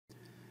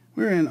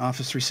We're in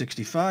Office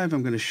 365.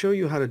 I'm going to show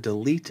you how to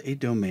delete a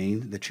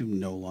domain that you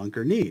no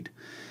longer need.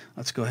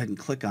 Let's go ahead and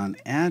click on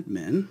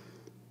Admin,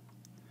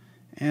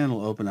 and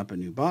it'll open up a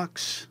new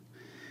box.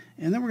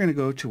 And then we're going to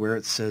go to where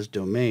it says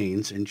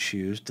Domains and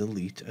choose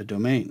Delete a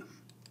Domain.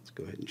 Let's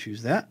go ahead and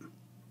choose that.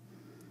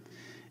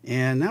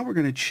 And now we're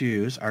going to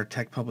choose our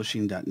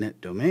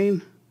techpublishing.net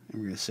domain,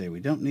 and we're going to say we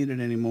don't need it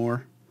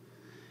anymore.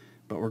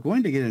 But we're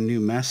going to get a new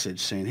message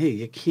saying, hey,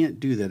 you can't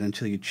do that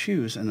until you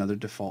choose another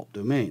default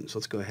domain. So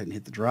let's go ahead and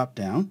hit the drop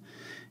down,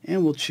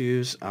 and we'll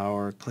choose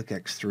our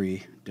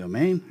ClickX3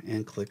 domain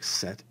and click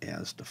Set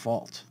as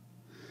Default.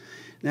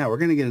 Now we're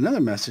going to get another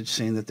message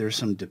saying that there's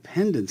some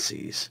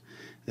dependencies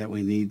that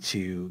we need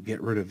to get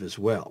rid of as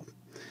well.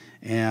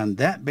 And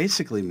that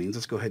basically means,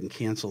 let's go ahead and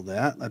cancel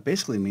that. That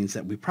basically means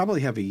that we probably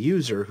have a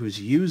user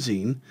who's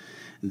using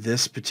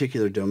this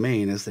particular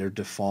domain as their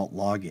default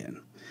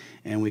login.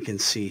 And we can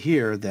see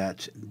here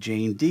that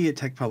Jane D at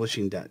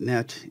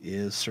techpublishing.net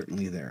is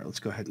certainly there. Let's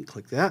go ahead and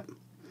click that.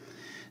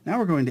 Now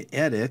we're going to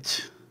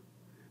edit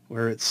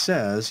where it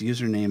says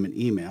username and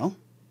email.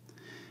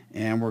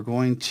 And we're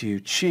going to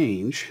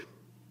change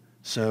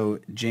so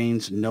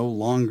Jane's no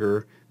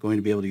longer going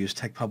to be able to use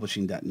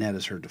techpublishing.net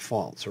as her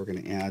default. So we're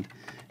going to add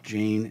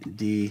Jane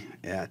D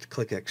at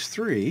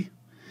ClickX3,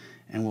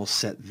 and we'll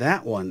set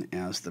that one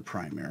as the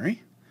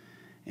primary.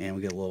 And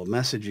we get a little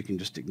message. You can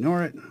just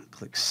ignore it.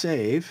 Click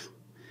Save.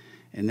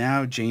 And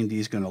now Jane D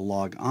is going to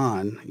log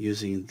on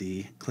using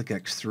the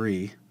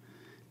ClickX3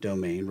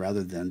 domain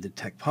rather than the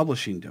Tech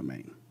Publishing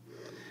domain.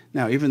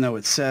 Now, even though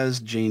it says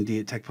Jane D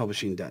at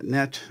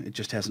techpublishing.net, it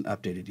just hasn't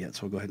updated yet.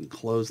 So we'll go ahead and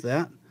close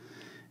that.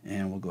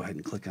 And we'll go ahead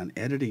and click on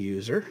Edit a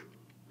User.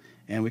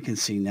 And we can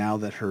see now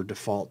that her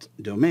default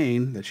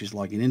domain that she's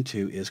logging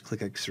into is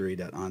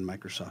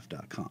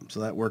clickx3.onmicrosoft.com.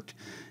 So that worked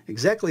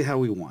exactly how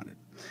we wanted.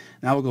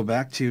 Now we'll go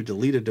back to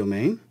delete a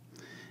domain,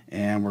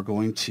 and we're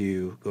going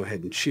to go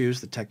ahead and choose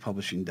the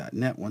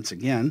techpublishing.net once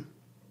again.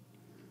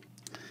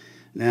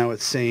 Now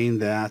it's saying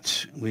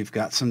that we've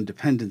got some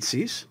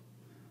dependencies,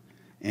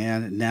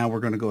 and now we're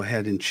going to go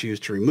ahead and choose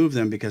to remove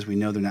them because we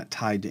know they're not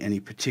tied to any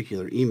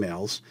particular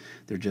emails.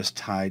 They're just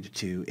tied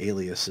to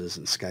aliases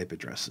and Skype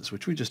addresses,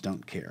 which we just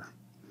don't care.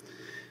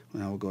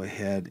 Now we'll go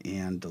ahead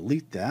and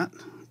delete that.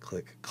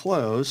 Click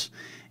Close.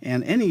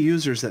 And any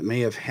users that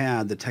may have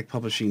had the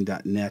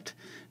techpublishing.net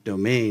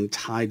domain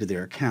tied to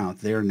their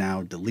account, they're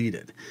now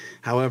deleted.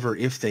 However,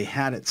 if they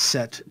had it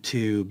set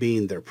to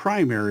being their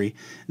primary,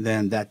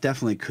 then that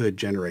definitely could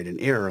generate an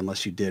error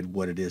unless you did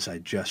what it is I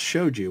just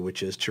showed you,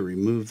 which is to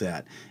remove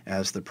that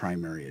as the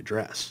primary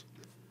address.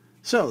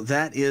 So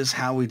that is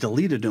how we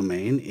delete a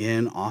domain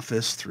in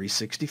Office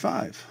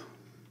 365.